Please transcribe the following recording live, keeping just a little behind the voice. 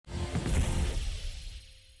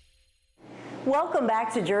Welcome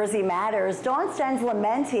back to Jersey Matters. Dawn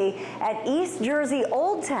Stensland-Mendte at East Jersey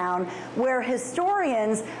Old Town, where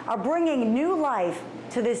historians are bringing new life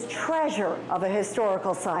to this treasure of a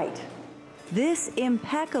historical site. This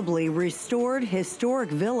impeccably restored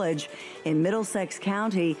historic village in Middlesex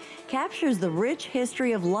County captures the rich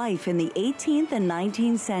history of life in the 18th and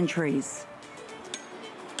 19th centuries.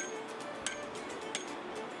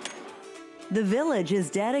 The village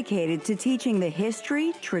is dedicated to teaching the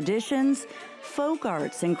history, traditions, folk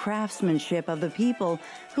arts, and craftsmanship of the people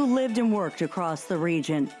who lived and worked across the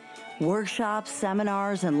region. Workshops,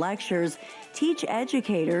 seminars, and lectures teach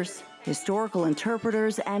educators, historical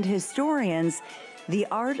interpreters, and historians the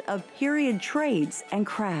art of period trades and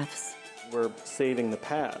crafts. We're saving the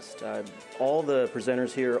past. All the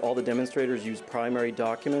presenters here, all the demonstrators use primary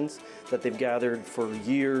documents that they've gathered for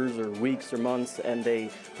years or weeks or months, and they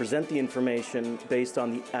present the information based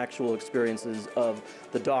on the actual experiences of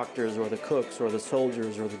the doctors or the cooks or the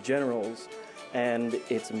soldiers or the generals. And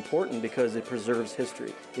it's important because it preserves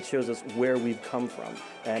history. It shows us where we've come from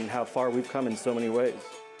and how far we've come in so many ways.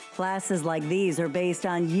 Classes like these are based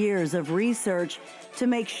on years of research to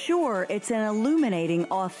make sure it's an illuminating,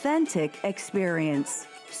 authentic experience.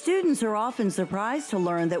 Students are often surprised to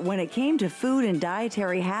learn that when it came to food and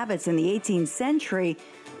dietary habits in the 18th century,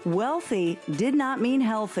 wealthy did not mean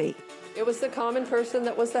healthy. It was the common person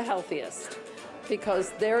that was the healthiest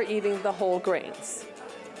because they're eating the whole grains.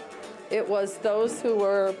 It was those who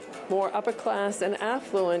were more upper class and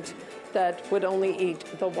affluent that would only eat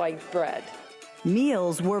the white bread.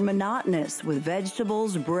 Meals were monotonous with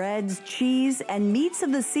vegetables, breads, cheese, and meats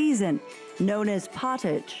of the season, known as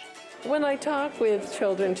pottage. When I talk with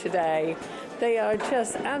children today, they are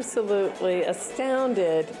just absolutely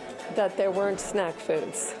astounded that there weren't snack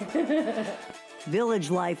foods. Village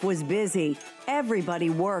life was busy. Everybody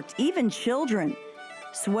worked, even children.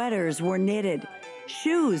 Sweaters were knitted.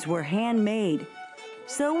 Shoes were handmade.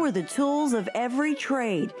 So were the tools of every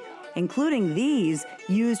trade, including these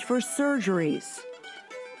used for surgeries.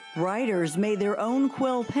 Writers made their own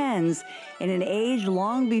quill pens in an age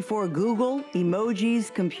long before Google,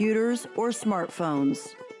 emojis, computers, or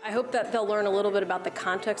smartphones. I hope that they'll learn a little bit about the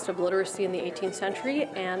context of literacy in the 18th century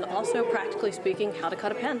and also, practically speaking, how to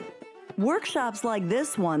cut a pen. Workshops like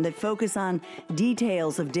this one that focus on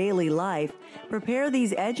details of daily life prepare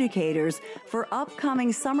these educators for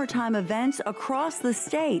upcoming summertime events across the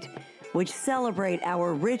state, which celebrate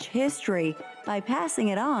our rich history by passing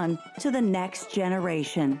it on to the next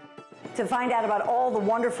generation. To find out about all the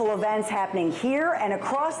wonderful events happening here and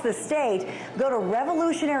across the state, go to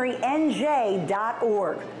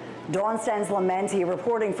revolutionarynj.org. Dawn Stensland-Mendte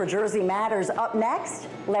reporting for Jersey Matters. Up next,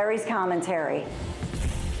 Larry's commentary.